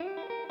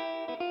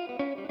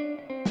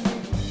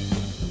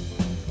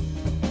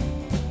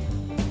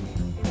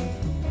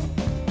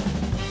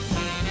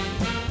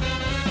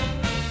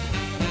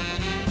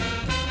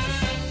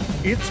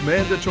It's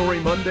Mandatory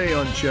Monday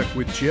on Check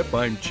with Chip.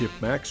 I'm Chip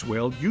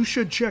Maxwell. You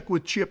should check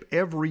with Chip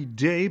every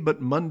day,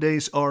 but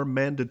Mondays are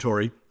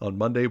mandatory. On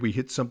Monday, we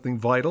hit something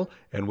vital,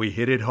 and we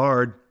hit it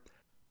hard.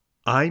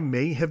 I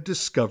may have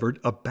discovered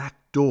a back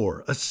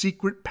door, a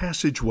secret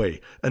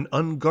passageway, an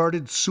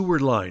unguarded sewer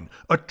line,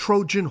 a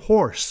Trojan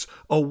horse,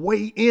 a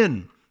way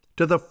in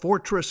to the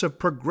fortress of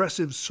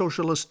progressive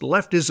socialist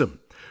leftism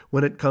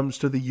when it comes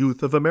to the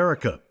youth of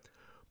America.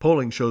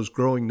 Polling shows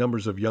growing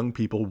numbers of young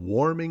people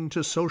warming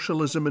to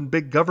socialism and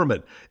big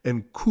government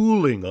and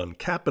cooling on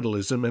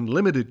capitalism and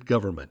limited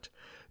government.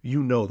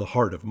 You know the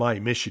heart of my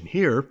mission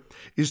here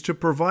is to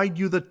provide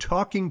you the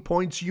talking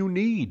points you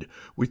need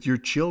with your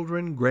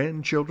children,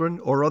 grandchildren,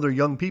 or other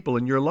young people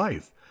in your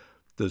life.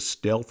 The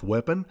stealth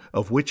weapon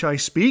of which I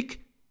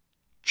speak?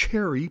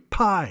 Cherry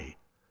pie.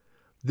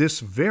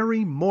 This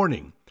very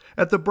morning,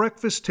 at the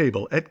breakfast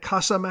table at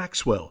Casa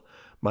Maxwell,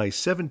 my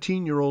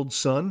 17-year-old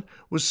son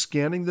was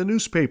scanning the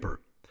newspaper.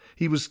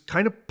 He was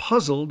kind of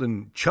puzzled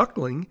and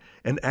chuckling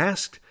and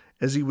asked,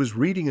 as he was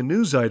reading a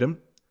news item,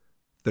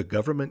 "The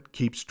government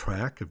keeps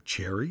track of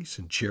cherries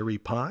and cherry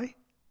pie?"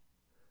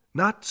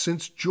 Not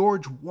since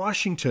George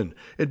Washington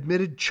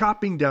admitted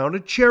chopping down a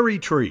cherry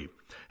tree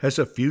has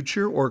a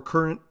future or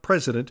current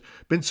president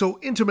been so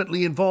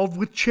intimately involved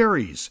with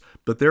cherries.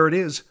 But there it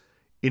is.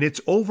 In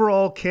its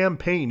overall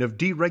campaign of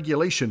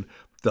deregulation,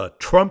 the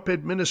Trump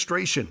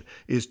administration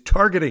is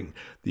targeting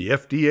the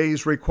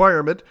FDA's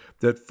requirement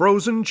that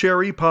frozen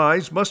cherry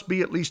pies must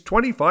be at least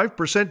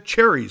 25%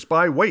 cherries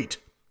by weight.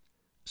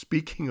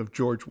 Speaking of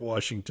George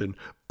Washington,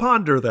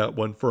 ponder that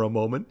one for a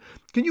moment.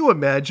 Can you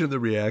imagine the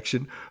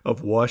reaction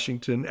of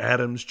Washington,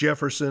 Adams,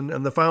 Jefferson,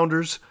 and the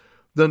founders?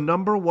 The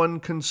number one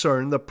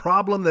concern, the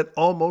problem that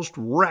almost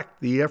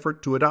wrecked the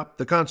effort to adopt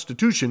the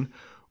Constitution,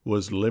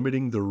 was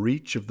limiting the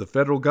reach of the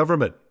federal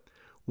government.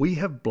 We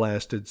have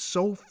blasted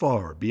so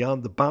far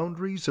beyond the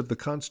boundaries of the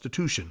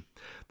Constitution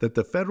that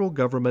the federal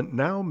government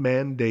now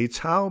mandates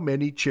how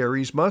many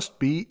cherries must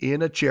be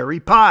in a cherry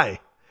pie.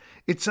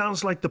 It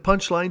sounds like the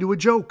punchline to a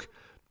joke,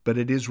 but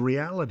it is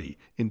reality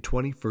in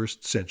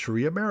 21st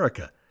century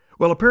America.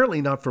 Well,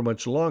 apparently not for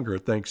much longer,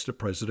 thanks to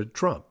President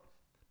Trump.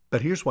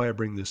 But here's why I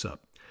bring this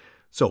up.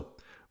 So,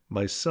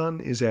 my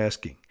son is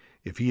asking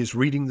if he is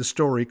reading the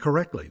story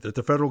correctly, that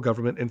the federal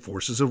government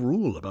enforces a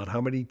rule about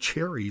how many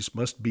cherries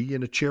must be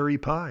in a cherry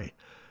pie.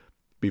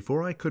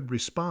 Before I could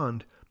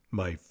respond,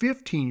 my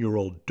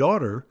 15-year-old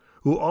daughter,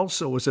 who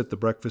also was at the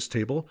breakfast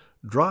table,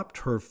 dropped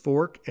her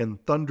fork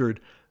and thundered,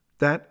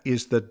 "That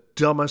is the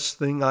dumbest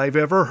thing I've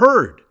ever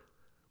heard."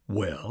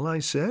 "Well," I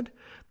said,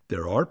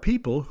 "there are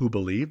people who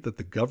believe that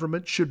the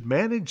government should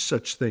manage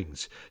such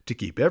things to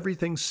keep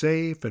everything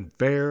safe and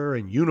fair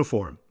and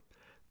uniform."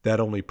 That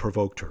only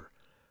provoked her.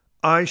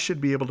 I should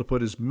be able to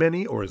put as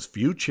many or as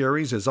few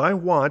cherries as I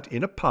want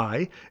in a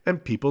pie,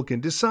 and people can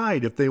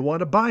decide if they want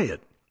to buy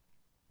it.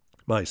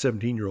 My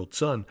 17-year-old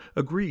son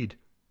agreed.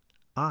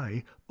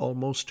 I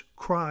almost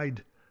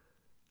cried.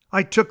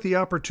 I took the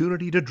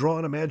opportunity to draw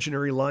an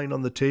imaginary line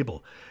on the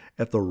table.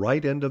 At the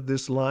right end of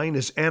this line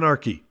is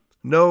anarchy.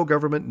 No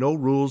government, no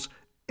rules.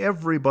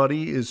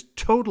 Everybody is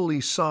totally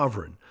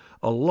sovereign,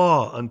 a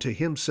law unto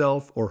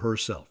himself or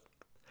herself.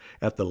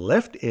 At the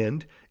left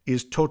end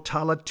is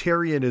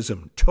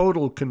totalitarianism,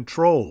 total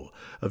control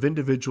of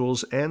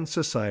individuals and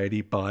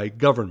society by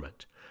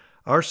government.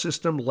 Our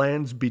system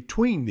lands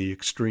between the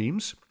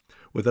extremes,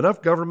 with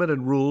enough government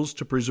and rules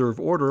to preserve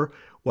order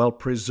while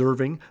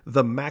preserving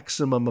the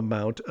maximum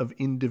amount of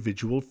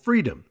individual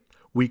freedom.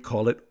 We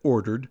call it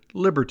ordered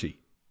liberty.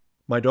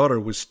 My daughter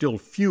was still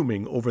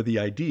fuming over the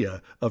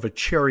idea of a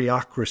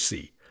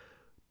cherryocracy.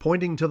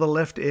 Pointing to the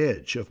left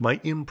edge of my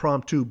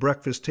impromptu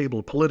breakfast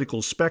table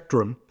political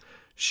spectrum,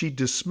 she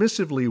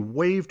dismissively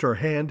waved her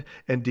hand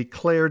and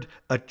declared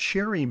a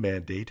cherry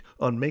mandate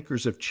on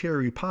makers of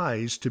cherry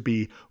pies to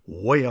be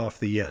way off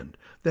the end.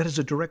 That is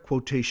a direct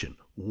quotation,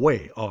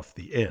 way off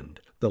the end,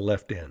 the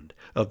left end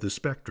of the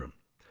spectrum.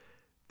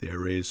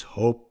 There is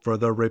hope for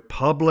the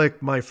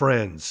Republic, my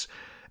friends.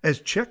 As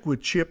Check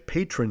with Chip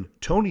patron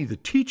Tony the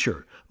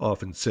Teacher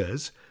often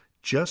says,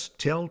 just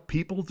tell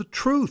people the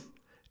truth.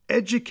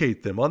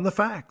 Educate them on the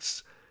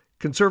facts.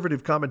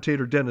 Conservative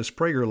commentator Dennis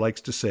Prager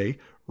likes to say,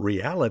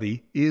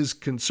 reality is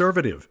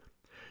conservative.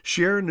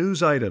 Share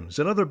news items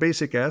and other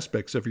basic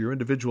aspects of your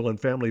individual and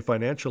family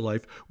financial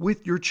life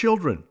with your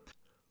children.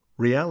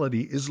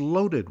 Reality is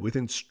loaded with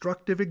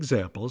instructive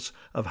examples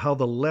of how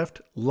the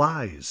left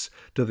lies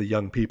to the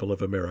young people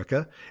of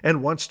America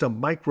and wants to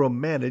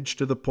micromanage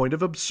to the point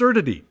of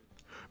absurdity.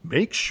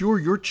 Make sure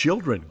your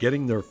children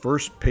getting their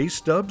first pay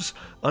stubs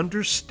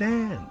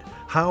understand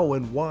how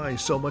and why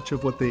so much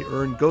of what they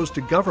earn goes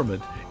to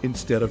government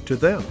instead of to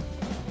them.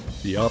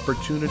 The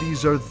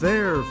opportunities are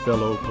there,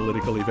 fellow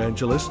political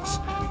evangelists.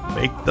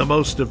 Make the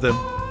most of them.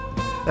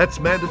 That's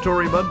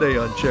Mandatory Monday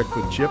on Check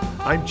with Chip.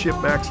 I'm Chip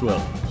Maxwell.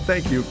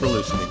 Thank you for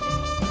listening.